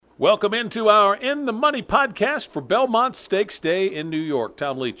Welcome into our In the Money podcast for Belmont Stakes Day in New York.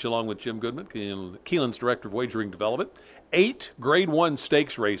 Tom Leach along with Jim Goodman, Keeneland's Director of Wagering Development. 8 Grade 1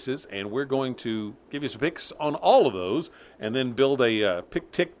 stakes races, and we're going to give you some picks on all of those and then build a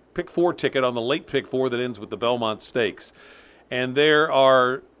pick 4 ticket on the late pick 4 that ends with the Belmont Stakes. And there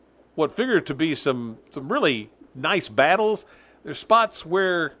are what figure to be some really nice battles. There's spots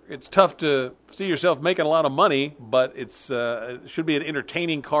where it's tough to see yourself making a lot of money, but it should be an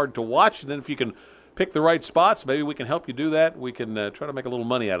entertaining card to watch. And then if you can pick the right spots, maybe we can help you do that. We can try to make a little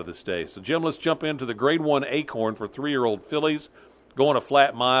money out of this day. So, Jim, let's jump into the Grade 1 Acorn for 3-year-old fillies, going a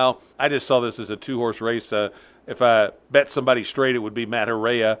flat mile. I just saw this as a 2-horse race. If I bet somebody straight, it would be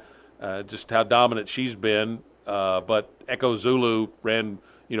Matareya, just how dominant she's been. But Echo Zulu ran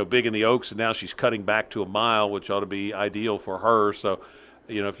big in the Oaks, and now she's cutting back to a mile, which ought to be ideal for her. So,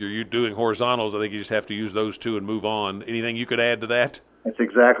 if you're doing horizontals, I think you just have to use those two and move on. Anything you could add to that? That's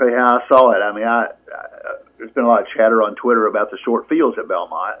exactly how I saw it. I mean, there's been a lot of chatter on Twitter about the short fields at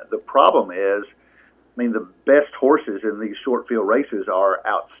Belmont. The problem is, the best horses in these short field races are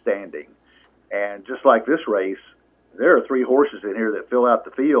outstanding. And just like this race, there are 3 horses in here that fill out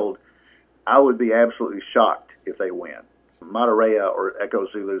the field. I would be absolutely shocked if they win. Matareya or Echo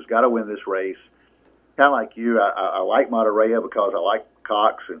Zulu's got to win this race. Kind of like you, I like Matareya because I like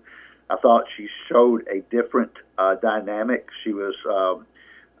Cox, and I thought she showed a different dynamic. She was,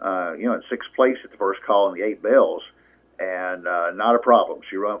 in 6th place at the first call in the 8 bells, and not a problem.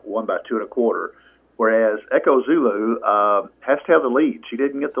 She won by 2 1/4. Whereas Echo Zulu has to have the lead. She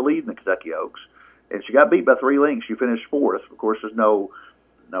didn't get the lead in the Kentucky Oaks, and she got beat by 3 lengths. She finished 4th. Of course, there's no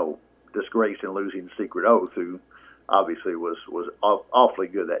disgrace in losing Secret Oath, who obviously was awfully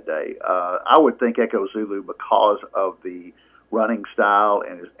good that day. I would think Echo Zulu, because of the running style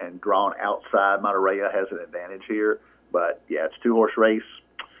and drawn outside, Matareya has an advantage here. But, yeah, it's a 2-horse race.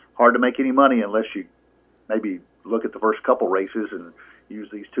 Hard to make any money unless you maybe look at the first couple races and use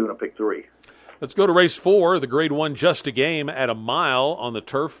these 2 in a pick 3. Let's go to race 4, the Grade 1 Just a Game at a mile on the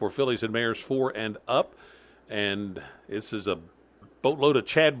turf for fillies and mares 4 and up. And this is a boatload of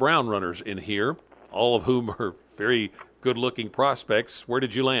Chad Brown runners in here, all of whom are very good-looking prospects. Where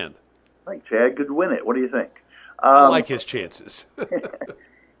did you land? I think Chad could win it. What do you think? I like his chances.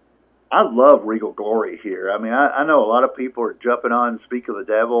 I love Regal Glory here. I know a lot of people are jumping on Speak of the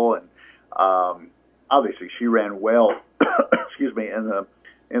Devil, and obviously she ran well, excuse me,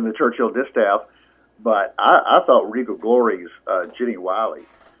 in the Churchill Distaff. But I thought Regal Glory's Jenny Wiley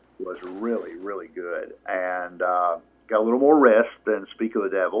was really, really good, and got a little more rest than Speak of the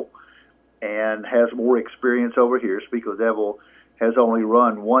Devil, and has more experience over here. Speak of the Devil has only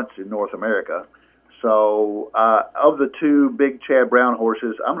run once in North America. So of the 2 big Chad Brown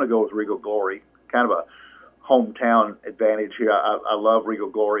horses, I'm going to go with Regal Glory. Kind of a hometown advantage here. I love Regal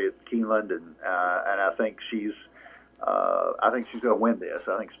Glory at Keeneland, and I think she's going to win this.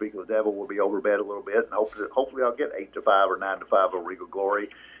 I think Speak of the Devil will be overbet a little bit, and hopefully I'll get 8-5 or 9-5 on Regal Glory.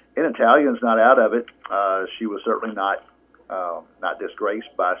 And Italian's not out of it. She was certainly not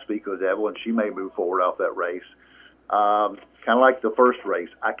disgraced by Speak of the Devil, and she may move forward off that race. Kind of like the first race,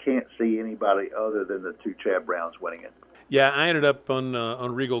 I can't see anybody other than the 2 Chad Browns winning it. Yeah, I ended up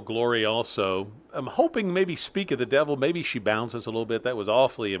on Regal Glory also. I'm hoping maybe Speak of the Devil, maybe she bounces a little bit. That was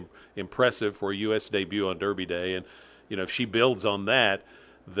awfully impressive for a U.S. debut on Derby Day. And, if she builds on that,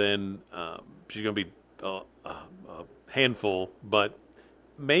 then she's going to be a handful. But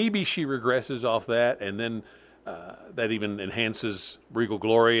maybe she regresses off that, and then that even enhances Regal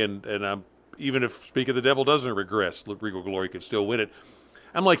Glory. And even if Speak of the Devil doesn't regress, Regal Glory could still win it.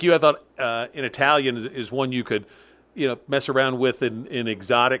 I'm like you. I thought in Italian is one you could mess around with in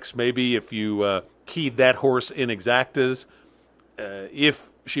exotics. Maybe if you keyed that horse in exactas, if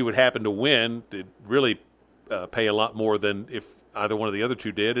she would happen to win, it'd really pay a lot more than if either one of the other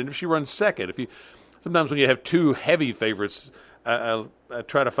 2 did. And if she runs second, sometimes when you have 2 heavy favorites, I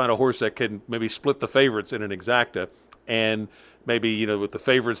try to find a horse that can maybe split the favorites in an exacta, and maybe with the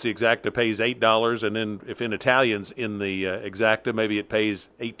favorites the exacta pays $8, and then if in Italians in the exacta maybe it pays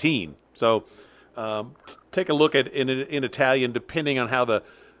 $18. So take a look at in Italian, depending on how the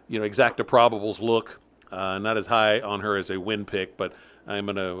exacta probables look. Not as high on her as a win pick, but I'm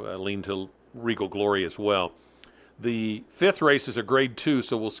going to lean to Regal Glory as well. The 5th race is a Grade 2,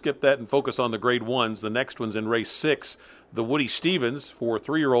 so we'll skip that and focus on the Grade 1s. The next one's in race 6, the Woody Stevens for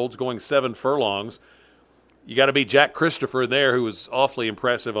 3-year-olds going 7 furlongs. You got to beat Jack Christopher there, who was awfully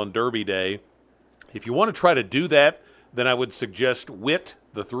impressive on Derby Day. If you want to try to do that, then I would suggest Wit,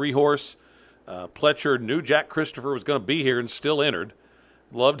 the 3-horse. Pletcher knew Jack Christopher was going to be here and still entered.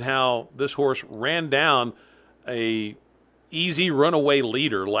 Loved how this horse ran down a easy runaway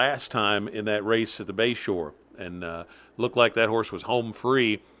leader last time in that race at the Bayshore, and looked like that horse was home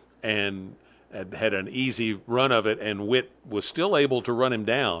free and had an easy run of it, and Witt was still able to run him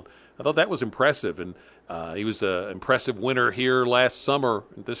down. I thought that was impressive, and he was an impressive winner here last summer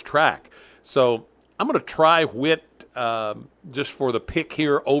at this track. So I'm going to try Witt just for the pick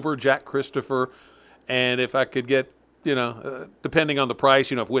here over Jack Christopher, and if I could get, depending on the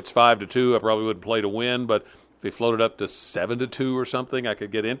price, if Witt's 5-2, I probably wouldn't play to win, but if he floated up to 7-2 or something, I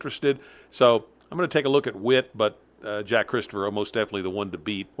could get interested. So I'm going to take a look at Witt, but Jack Christopher most definitely the one to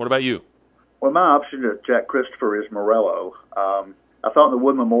beat. What about you? Well, my option to Jack Christopher is Morello. I thought in the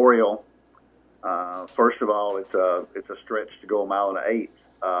Wood Memorial, first of all, it's a stretch to go 1.1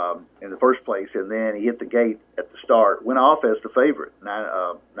 miles in the first place, and then he hit the gate at the start, went off as the favorite,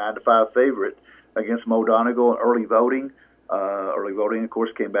 9-5 favorite against Mo Donegal in early voting. Early voting, of course,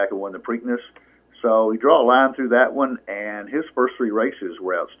 came back and won the Preakness. So he drew a line through that one, and his first 3 races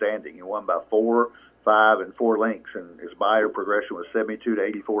were outstanding. He won by 4, 5, and 4 lengths, and his Beyer progression was 72 to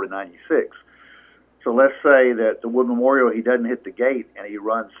 84 to 96. So let's say that the Wood Memorial, he doesn't hit the gate, and he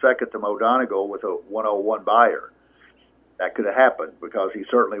runs second to Mo Donegal with a 101 Beyer. That could have happened because he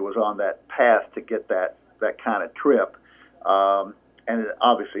certainly was on that path to get that kind of trip, and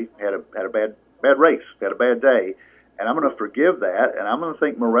obviously had a bad race, had a bad day. And I'm going to forgive that, and I'm going to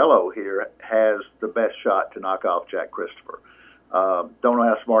think Morello here has the best shot to knock off Jack Christopher. Don't know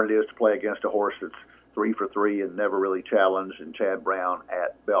how smart it is to play against a horse that's 3 for 3 and never really challenged, and Chad Brown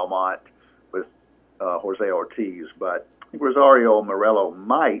at Belmont with Jose Ortiz. But I think Rosario and Morello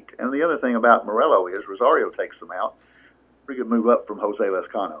might. And the other thing about Morello is Rosario takes them out. Pretty good move up from Jose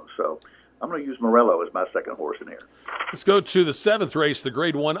Lescano. So I'm going to use Morello as my second horse in here. Let's go to the 7th race, the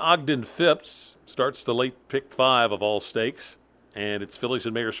Grade 1 Ogden Phipps. Starts the late pick 5 of all stakes, and it's fillies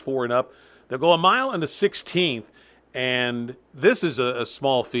and mares 4 and up. They'll go 1 mile and a 16th, and this is a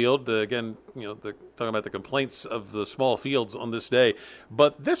small field. Again, talking about the complaints of the small fields on this day,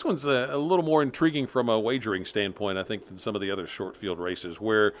 but this one's a little more intriguing from a wagering standpoint, I think, than some of the other short field races,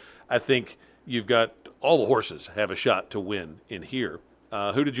 where I think you've got all the horses have a shot to win in here.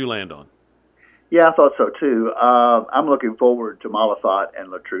 Who did you land on? Yeah, I thought so too. I'm looking forward to Malathaat and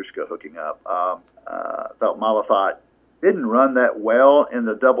Latruska hooking up. I thought Malathaat didn't run that well in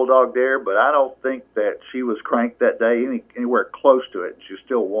the double dog dare, but I don't think that she was cranked that day anywhere close to it. She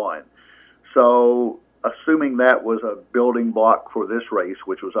still won. So, assuming that was a building block for this race,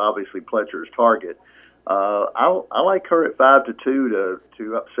 which was obviously Pletcher's target, I like her at 5-2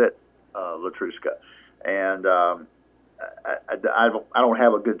 to upset Latruska, and I don't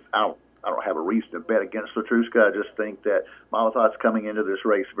have a reason to bet against Latruska. I just think that Malathaat's coming into this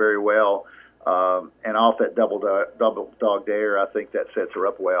race very well, and off that double dog dare, I think that sets her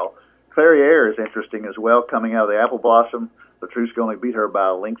up well. Clairiere is interesting as well, coming out of the Apple Blossom. Latruska only beat her by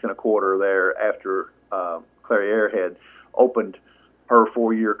 1.25 lengths there after Clairiere had opened her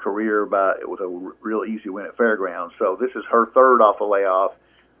 4-year career with a real easy win at Fairgrounds. So this is her third off a layoff.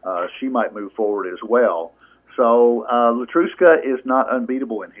 She might move forward as well. So Latruska is not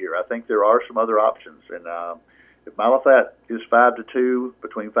unbeatable in here. I think there are some other options. And if Malathaat is 5-2,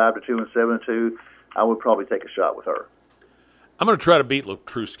 between 5-2 and 7-2, I would probably take a shot with her. I'm going to try to beat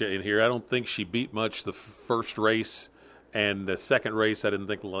Latruska in here. I don't think she beat much the first race, and the second race I didn't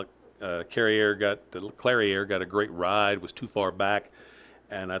think Clairiere got a great ride, was too far back,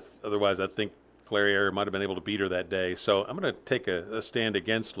 and otherwise I think Clairiere might have been able to beat her that day. So I'm going to take a stand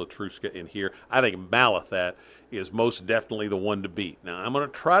against Latruska in here. I think Malathaat is most definitely the one to beat. Now, I'm going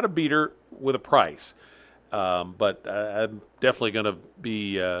to try to beat her with a price, but I'm definitely going to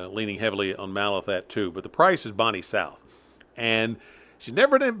be leaning heavily on Malathaat too. But the price is Bonnie South. And she's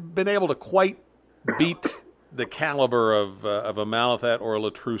never been able to quite beat the caliber of a Malathaat or a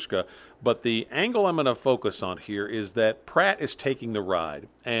Latruska. But the angle I'm going to focus on here is that Pratt is taking the ride.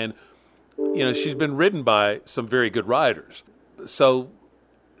 And she's been ridden by some very good riders. So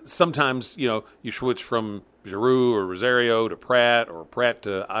sometimes, you switch from Giroux or Rosario to Pratt, or Pratt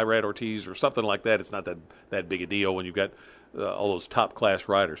to Irad Ortiz or something like that. It's not that big a deal when you've got all those top-class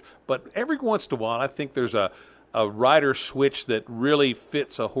riders. But every once in a while, I think there's a rider switch that really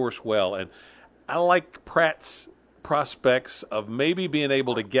fits a horse well. And I like Pratt's prospects of maybe being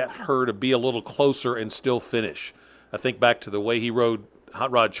able to get her to be a little closer and still finish. I think back to the way he rode Hot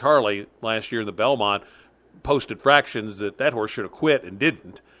Rod Charlie last year in the Belmont, posted fractions that horse should have quit and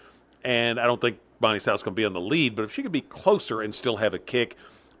didn't. And I don't think Bonnie South's going to be on the lead, but if she could be closer and still have a kick,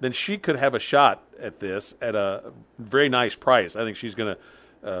 then she could have a shot at this at a very nice price. I think she's going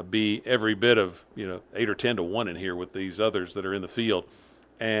to be every bit of 8 or 10 to 1 in here with these others that are in the field.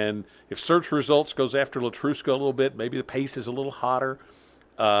 And if Search Results goes after Latruska a little bit, maybe the pace is a little hotter.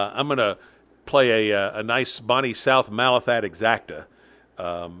 I'm going to play a nice Bonnie South Malathat Exacta.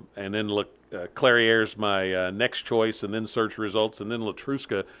 And then Clairiere's my next choice, and then Search Results, and then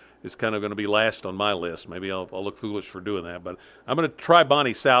Latruska is kind of going to be last on my list. Maybe I'll look foolish for doing that, but I'm going to try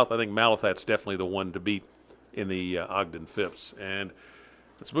Bonnie South. I think Malathat's definitely the one to beat in the Ogden Phipps. And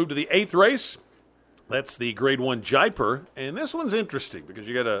let's move to the 8th race. That's the Grade 1 Jaipur, and this one's interesting because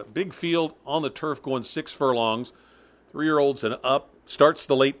you got a big field on the turf going 6 furlongs, 3-year-olds and up. Starts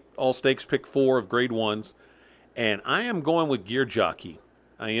the late All-Stakes Pick 4 of Grade 1s, and I am going with Gear Jockey.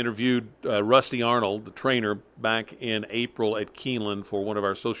 I interviewed Rusty Arnold, the trainer, back in April at Keeneland for one of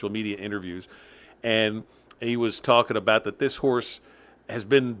our social media interviews, and he was talking about that this horse has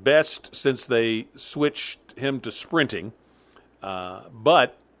been best since they switched him to sprinting,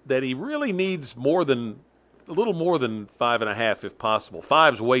 but that he really needs a little more than 5.5 if possible.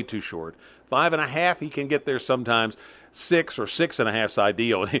 5's way too short. 5.5, he can get there sometimes. 6 or 6.5's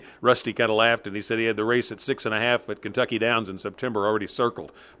ideal. And Rusty kind of laughed, and he said he had the race at 6.5 at Kentucky Downs in September already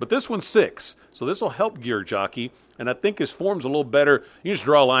circled. But this one's 6, so this will help Gear Jockey, and I think his form's a little better. You just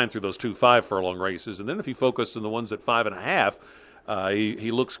draw a line through those 2 5-furlong races, and then if you focus on the ones at 5.5,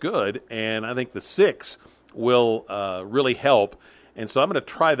 he looks good, and I think the 6 will really help. And so I'm going to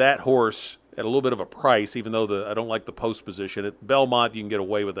try that horse at a little bit of a price, even though I don't like the post position. At Belmont, you can get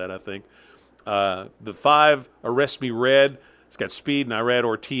away with that, I think. The 5, Arrest Me Red, it's got speed, and Irad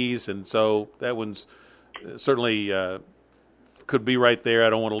Ortiz, and so that one's certainly could be right there. I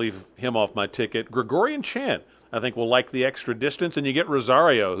don't want to leave him off my ticket. Gregorian Chant, I think, will like the extra distance, and you get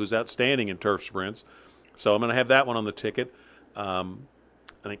Rosario, who's outstanding in turf sprints. So I'm going to have that one on the ticket. I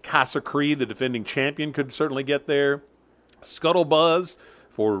think Casa Creed, the defending champion, could certainly get there. Scuttlebuzz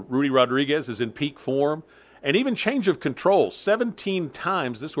for Rudy Rodriguez is in peak form. And even Change of Control, 17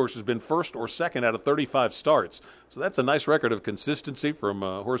 times this horse has been first or second out of 35 starts. So that's a nice record of consistency from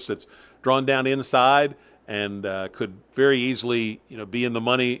a horse that's drawn down inside and could very easily be in the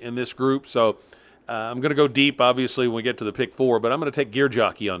money in this group. So I'm going to go deep, obviously, when we get to the pick 4, but I'm going to take Gear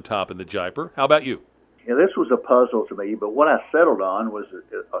Jockey on top in the Jaipur. How about you? Yeah, this was a puzzle to me, but what I settled on was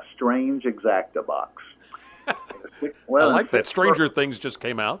a strange Exacta box. Well, I like that. Stranger Things just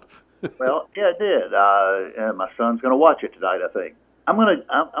came out. Well, yeah, it did. And my son's going to watch it tonight, I think. I'm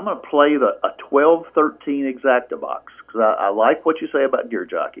gonna play a 12-13 Exacta box because I like what you say about Gear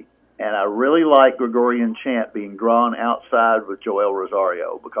Jockey, and I really like Gregorian Chant being drawn outside with Joel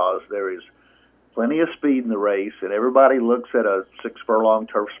Rosario because there is plenty of speed in the race, and everybody looks at a 6-furlong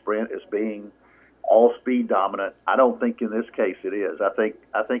turf sprint as being all speed dominant. I don't think in this case it is. I think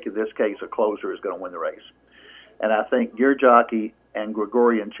in this case a closer is going to win the race, and I think Gear Jockey and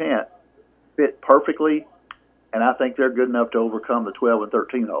Gregorian Chant fit perfectly, and I think they're good enough to overcome the 12 and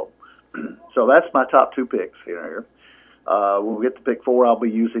 13 hole. So that's my top 2 picks here. When we get to pick 4, I'll be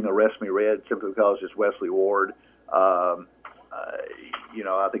using Arrest Me Red simply because it's Wesley Ward. I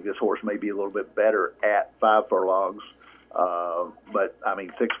think this horse may be a little bit better at 5 furlongs, but I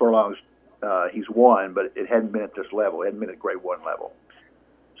mean 6 furlongs he's won, but it hadn't been at this level. It hadn't been at Grade 1 level.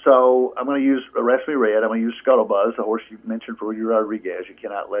 So I'm going to use Arrest Me Red. I'm going to use Scuttlebuzz, the horse you mentioned for Rudy Rodriguez. You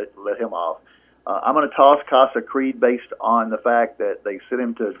cannot let him off. I'm going to toss Casa Creed based on the fact that they sent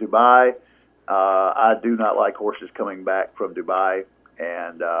him to Dubai. I do not like horses coming back from Dubai,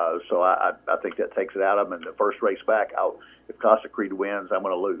 and so I think that takes it out of him. In the first race back, if Casa Creed wins, I'm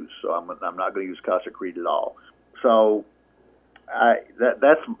going to lose. So I'm not going to use Casa Creed at all. So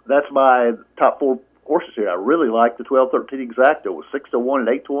that's my top 4 horses here. I really like the 12-13 Exacta with 6-1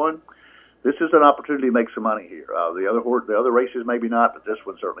 and 8-1. This is an opportunity to make some money here. The other races maybe not, but this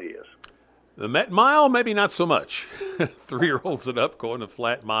one certainly is. The Met Mile, maybe not so much. 3-year-olds and up going a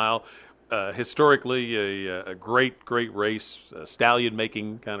flat mile. Historically, a great race, a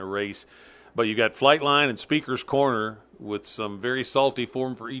stallion-making kind of race. But you got Flightline and Speaker's Corner with some very salty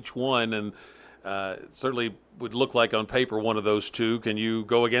form for each one, and it certainly would look like on paper one of those 2. Can you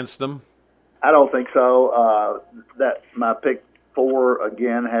go against them? I don't think so. That my pick 4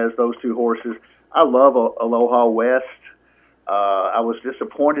 again has those 2 horses. I love Aloha West. I was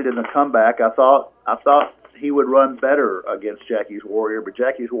disappointed in the comeback. I thought he would run better against Jackie's Warrior, but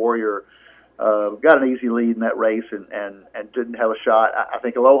Jackie's Warrior got an easy lead in that race and didn't have a shot. I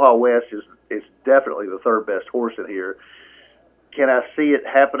think Aloha West is definitely the 3rd best horse in here. Can I see it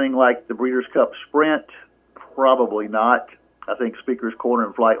happening like the Breeders' Cup Sprint? Probably not. I think Speaker's Corner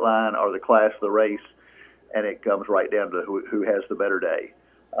and Flightline are the class of the race, and it comes right down to who has the better day.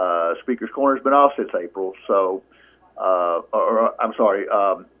 Speaker's Corner's been off since April, so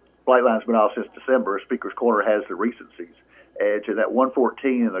Flightline's been off since December. Speaker's Corner has the recencies, edge, and that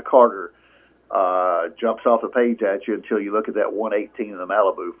 114 in the Carter jumps off the page at you until you look at that 118 in the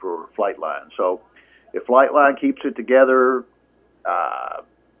Malibu for Flightline. So if Flightline keeps it together,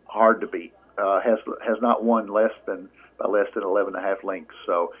 hard to beat. Has not won by less than 11.5 lengths.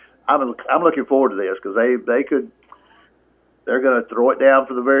 So I'm looking forward to this because they're going to throw it down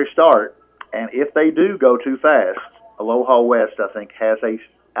for the very start, and if they do go too fast, Aloha West I think has a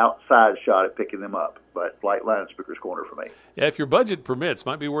outside shot at picking them up. But Flightline Speaker's Corner for me. Yeah, if your budget permits,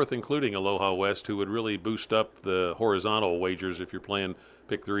 might be worth including Aloha West, who would really boost up the horizontal wagers if you're playing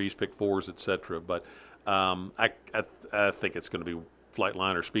pick threes, pick fours, etc. But I think it's going to be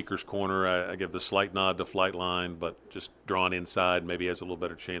Flightline or Speaker's Corner. I give the slight nod to Flightline, but just drawn inside maybe has a little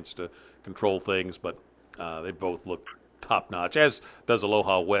better chance to control things. But they both look top-notch, as does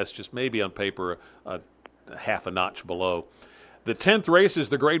Aloha West, just maybe on paper a half a notch below. The 10th race is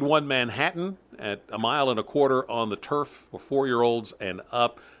the Grade 1 Manhattan at 1.25 miles on the turf for 4-year-olds and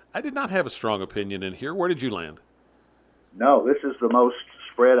up. I did not have a strong opinion in here. Where did you land? No, this is the most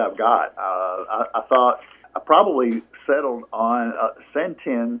spread I've got. I thought I probably settled on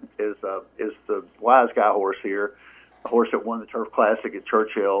Santin is the wise guy horse here, a horse that won the Turf Classic at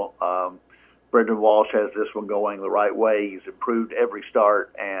Churchill. Brendan Walsh has this one going the right way. He's improved every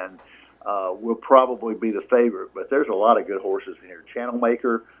start and will probably be the favorite. But there's a lot of good horses in here. Channel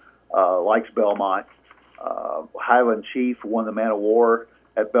Maker likes Belmont. Highland Chief won the Man of War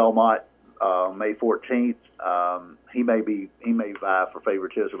at Belmont May 14th. He may vie for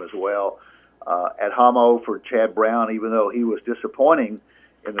favoritism as well. At Hamo for Chad Brown, even though he was disappointing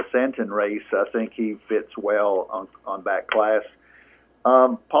in the Santin race, I think he fits well on back class.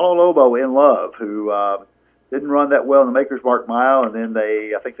 Paulo Lobo in Love, who didn't run that well in the Maker's Mark Mile, and then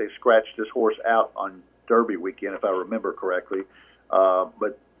I think they scratched this horse out on Derby weekend, if I remember correctly.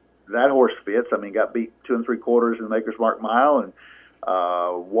 But that horse fits. I mean, got beat 2 3/4 in the Maker's Mark Mile, and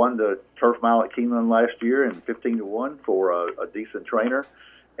won the Turf Mile at Keeneland last year and 15-1 for a decent trainer.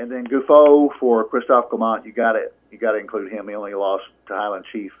 And then Gouffo for Christophe Clement, you got to include him. He only lost to Highland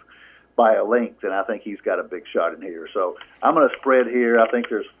Chief by a length, and I think he's got a big shot in here. So I'm going to spread here. I think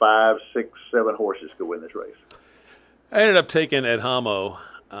there's 5, 6, 7 horses to win this race. I ended up taking Ed Hamo,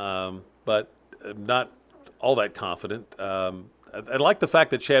 but I'm not all that confident. I like the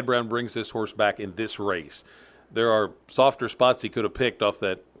fact that Chad Brown brings this horse back in this race. There are softer spots he could have picked off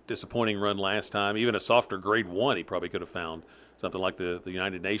that disappointing run last time. Even a softer Grade 1 he probably could have found, something like the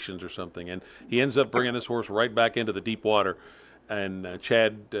United Nations or something. And he ends up bringing this horse right back into the deep water. And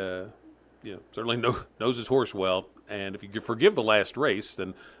Chad certainly knows his horse well. And if you could forgive the last race,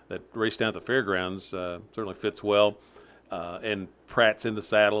 then that race down at the fairgrounds certainly fits well. And Pratt's in the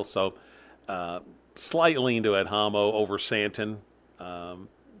saddle, so slight lean to Ed Hamo over Santin.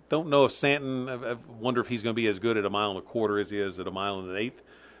 Don't know if Santin, I wonder if he's going to be as good at 1.25 miles as he is at 1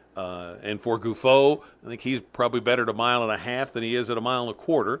 1/8. And for Gouffo, I think he's probably better at 1.5 miles than he is at 1.25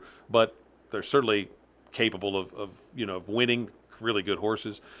 miles, but they're certainly capable of winning, really good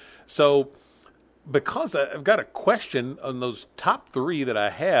horses. So because I've got a question on those top 3 that I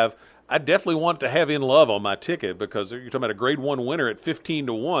have, I definitely want to have In Love on my ticket because you're talking about a Grade 1 winner at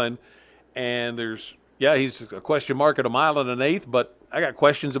 15-1, and he's a question mark at 1.125 miles, but I got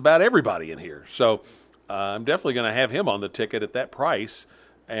questions about everybody in here. So I'm definitely going to have him on the ticket at that price.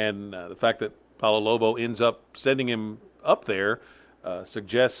 And the fact that Paulo Lobo ends up sending him up there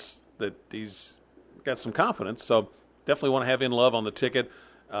suggests that he's got some confidence. So definitely want to have In Love on the ticket.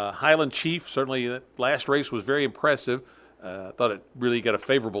 Highland Chief, certainly that last race was very impressive. I thought it really got a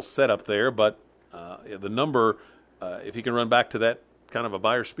favorable setup there. But the number, if he can run back to that kind of a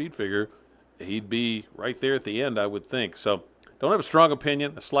Beyer speed figure, he'd be right there at the end, I would think. So don't have a strong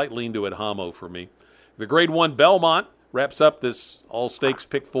opinion, a slight lean to Ed Hamo for me. The Grade 1 Belmont wraps up this all-stakes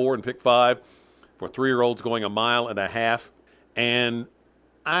pick 4 and pick 5 for 3-year-olds going 1.5 miles. And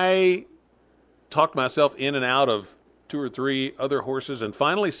I talked myself in and out of 2 or 3 other horses and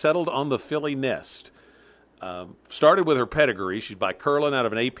finally settled on the Filly Nest. Started with her pedigree. She's by Curlin out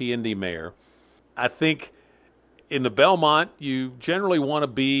of an AP Indy mare. I think in the Belmont, you generally want to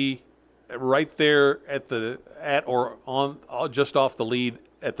be right there just off the lead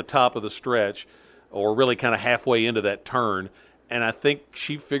at the top of the stretch, or really kind of halfway into that turn. And I think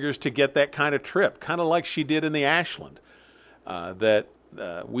she figures to get that kind of trip, kind of like she did in the Ashland, that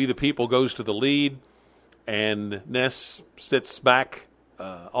We the People goes to the lead, and Ness sits back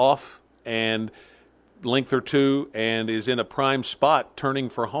off and length or 2 and is in a prime spot turning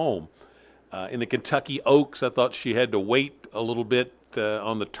for home. In the Kentucky Oaks, I thought she had to wait a little bit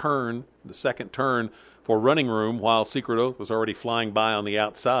on the second turn, for running room while Secret Oath was already flying by on the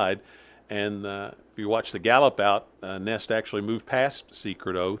outside. And if you watch the gallop out, Nest actually moved past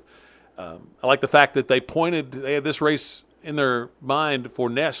Secret Oath. I like the fact that they had this race in their mind for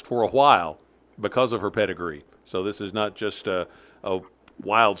Nest for a while because of her pedigree. So this is not just a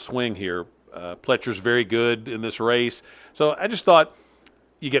wild swing here. Pletcher's very good in this race. So I just thought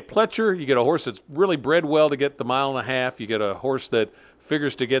you get Pletcher, you get a horse that's really bred well to get the mile and a half, you get a horse that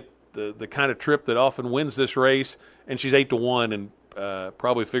figures to get the kind of trip that often wins this race, and she's 8-1 and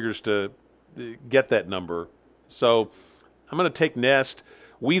probably figures to get that number. So I'm going to take Nest.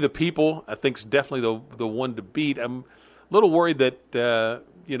 We the People, I think, is definitely the one to beat. I'm a little worried that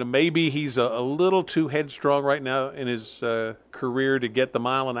maybe he's a little too headstrong right now in his career to get the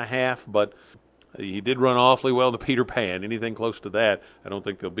mile and a half, but he did run awfully well in the Peter Pan. Anything close to that, I don't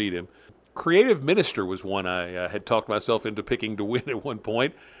think they'll beat him. Creative Minister was one I had talked myself into picking to win at one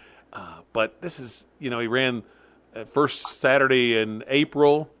point, but this is, he ran first Saturday in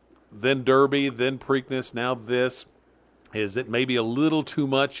April, then Derby, then Preakness, now this. Is it maybe a little too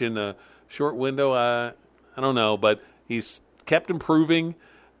much in a short window? I don't know, but he's kept improving,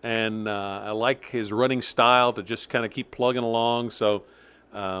 and I like his running style to just kind of keep plugging along. So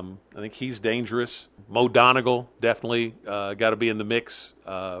I think he's dangerous. Mo Donegal definitely got to be in the mix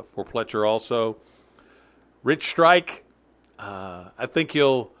for Pletcher also. Rich Strike, I think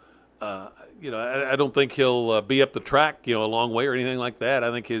he'll, I don't think he'll be up the track, a long way or anything like that.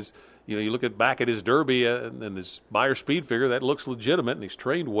 I think his, you look back at his Derby and his Beyer speed figure, that looks legitimate, and he's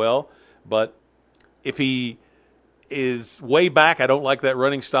trained well. But if he is way back, I don't like that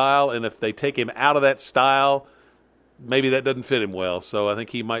running style, and if they take him out of that style, maybe that doesn't fit him well. So I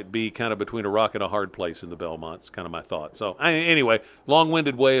think he might be kind of between a rock and a hard place in the Belmont. It's kind of my thought. So anyway,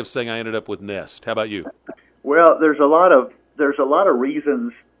 long-winded way of saying I ended up with Nest. How about you? Well, there's a lot of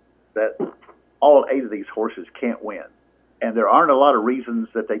reasons that all 8 of these horses can't win, and there aren't a lot of reasons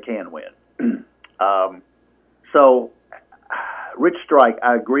that they can win. So, Rich Strike,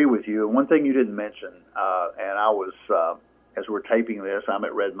 I agree with you. And one thing you didn't mention, and I was, as we're taping this, I'm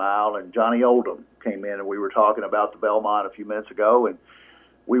at Red Mile, and Johnny Oldham came in, and we were talking about the Belmont a few minutes ago, and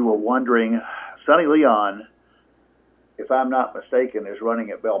we were wondering, Sonny Leon, if I'm not mistaken, is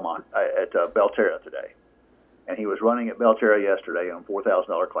running at Belmont, at Belterra today. And he was running at Belterra yesterday on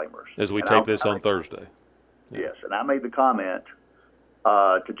 $4,000 claimers. As we tape this on Thursday. Yes, and I made the comment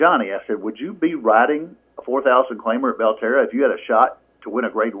to Johnny. I said, would you be riding a 4,000 claimer at Belterra if you had a shot to win a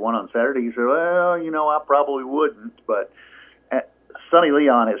Grade 1 on Saturday? He said, well, I probably wouldn't. But Sonny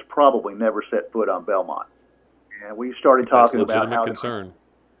Leon has probably never set foot on Belmont. And we started talking about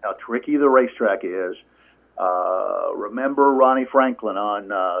how tricky the racetrack is. Remember Ronnie Franklin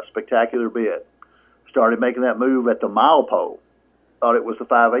on Spectacular Bit. Started making that move at the mile pole. Thought it was the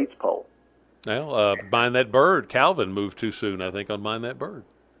 5/8 pole. Well, Mind That Bird. Calvin moved too soon, I think, on Mind That Bird.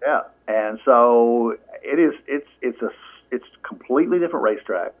 Yeah, and so it's a completely different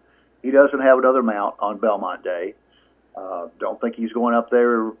racetrack. He doesn't have another mount on Belmont Day. Don't think he's going up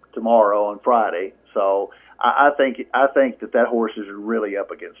there tomorrow on Friday. So I think that horse is really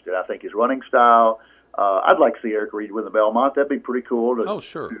up against it. I think his running style. I'd like to see Eric Reed win the Belmont. That'd be pretty cool.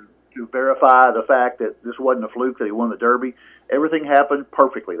 To verify the fact that this wasn't a fluke that he won the Derby. Everything happened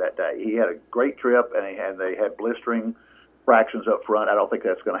perfectly that day. He had a great trip, and they had blistering fractions up front. I don't think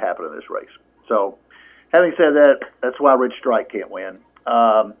that's going to happen in this race. So, having said that, that's why Rich Strike can't win.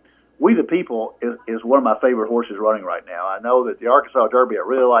 We the People is one of my favorite horses running right now. I know that the Arkansas Derby, I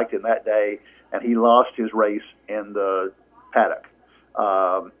really liked him that day, and he lost his race in the paddock.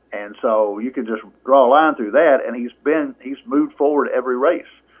 And so you can just draw a line through that, and he's moved forward every race.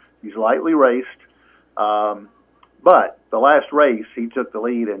 He's lightly raced, but the last race he took the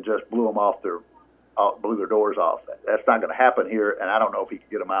lead and just blew their doors off. That's not going to happen here, and I don't know if he can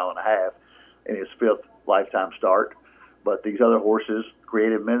get a mile and a half in his 5th lifetime start. But these other horses,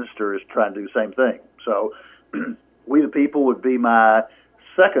 Creative Minister is trying to do the same thing. So We the People would be my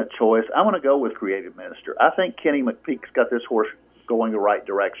second choice. I'm going to go with Creative Minister. I think Kenny McPeek's got this horse going the right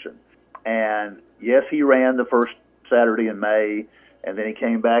direction. And yes, he ran the first Saturday in May, and then he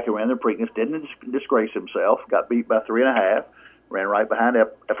came back and ran the Preakness, didn't disgrace himself, got beat by 3.5, ran right behind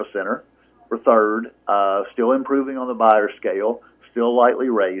Epicenter for third, still improving on the Beyer scale, still lightly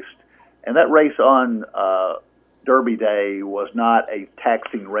raced. And that race on Derby Day was not a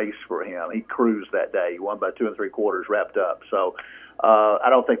taxing race for him. He cruised that day. He won by 2 3/4, wrapped up. So I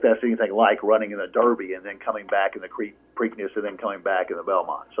don't think that's anything like running in the Derby and then coming back in the Preakness and then coming back in the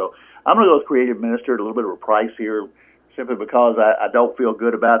Belmont. So I'm going to go with Creative Minister at a little bit of a price here, simply because I don't feel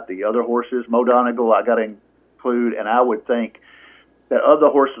good about the other horses. Mo Donegal I got to include, and I would think that of the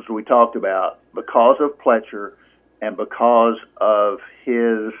horses we talked about, because of Pletcher and because of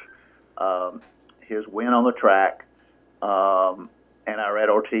his his win on the track, and Irad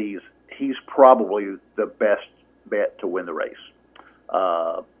Ortiz, he's probably the best bet to win the race.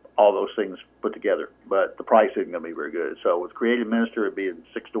 All those things put together, but the price isn't going to be very good. So with Creative Minister, it being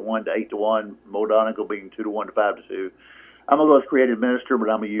 6-1 to 8-1, Mo Donegal being 2-1 to 5-2. I'm going to go with Creative Minister, but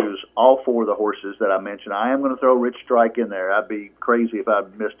I'm going to use all four of the horses that I mentioned. I am going to throw Rich Strike in there. I'd be crazy if I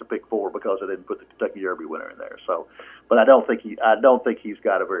missed a pick 4 because I didn't put the Kentucky Derby winner in there. So, but I don't think he's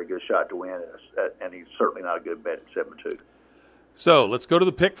got a very good shot to win, and he's certainly not a good bet at 7-2. So let's go to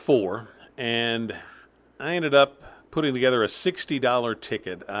the pick 4, and I ended up putting together a $60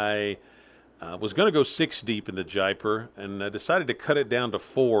 ticket. I was going to go 6 deep in the Jaipur, and I decided to cut it down to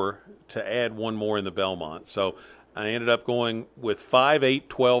 4 to add one more in the Belmont. So I ended up going with 5, 8,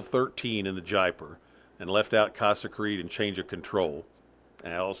 12, 13 in the Jaipur and left out Casa Creed and Change of Control.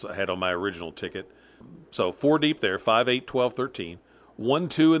 I also had on my original ticket. So 4 deep there, 5, 8, 12, 13. 1,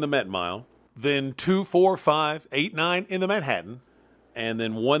 2 in the Met Mile. Then 2, 4, 5, 8, 9 in the Manhattan. And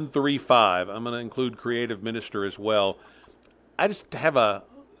then 1, 3, 5. I'm going to include Creative Minister as well. I just have a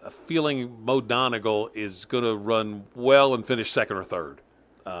feeling Mo Donegal is going to run well and finish second or third.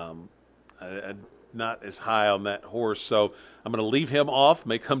 I'm not as high on that horse, so I'm going to leave him off.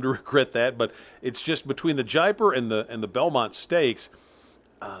 May come to regret that, but it's just between the Jaipur and the Belmont Stakes.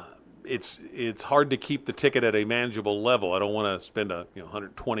 It's hard to keep the ticket at a manageable level. I don't want to spend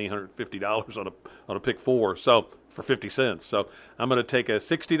 $120, $150 on a pick 4. So for 50 cents. So I'm going to take a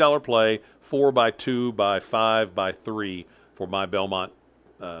 $60 play, 4 by 2 by 5 by 3 for my Belmont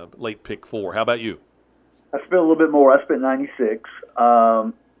late pick 4. How about you? I spent a little bit more. I spent 96.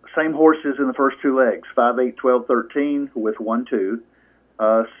 Same horses in the first 2 legs, 5, 8, 12, 13 with 1, 2.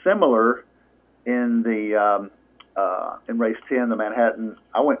 Similar in the in race 10, the Manhattan,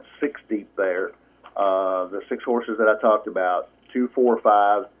 I went 6 deep there. The 6 horses that I talked about, 2, 4,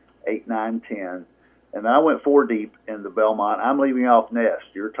 5, 8, 9, 10. And then I went 4 deep in the Belmont. I'm leaving off Nest,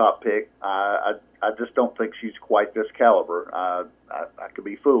 your top pick. I just don't think she's quite this caliber. I could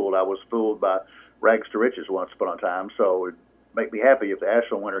be fooled. I was fooled by Rags to Riches once upon a time, so it'd make me happy if the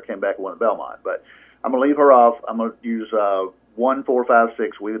Ashland winner came back and won the Belmont. But I'm going to leave her off. I'm going to use 1, 4, 5,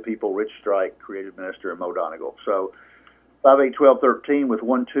 6, We the People, Rich Strike, Creative Minister, and Mo Donegal. So 5, 8, 12, 13 with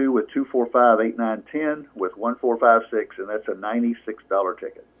 1, 2, with 2, 4, 5, 8, 9, 10, with 1, 4, 5, 6, and that's a $96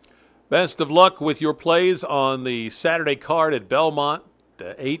 ticket. Best of luck with your plays on the Saturday card at Belmont.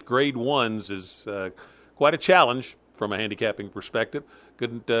 8 grade 1s is quite a challenge from a handicapping perspective.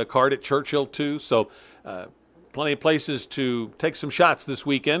 Good card at Churchill, too. So plenty of places to take some shots this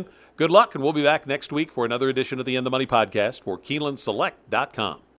weekend. Good luck, and we'll be back next week for another edition of the In the Money podcast for KeenelandSelect.com.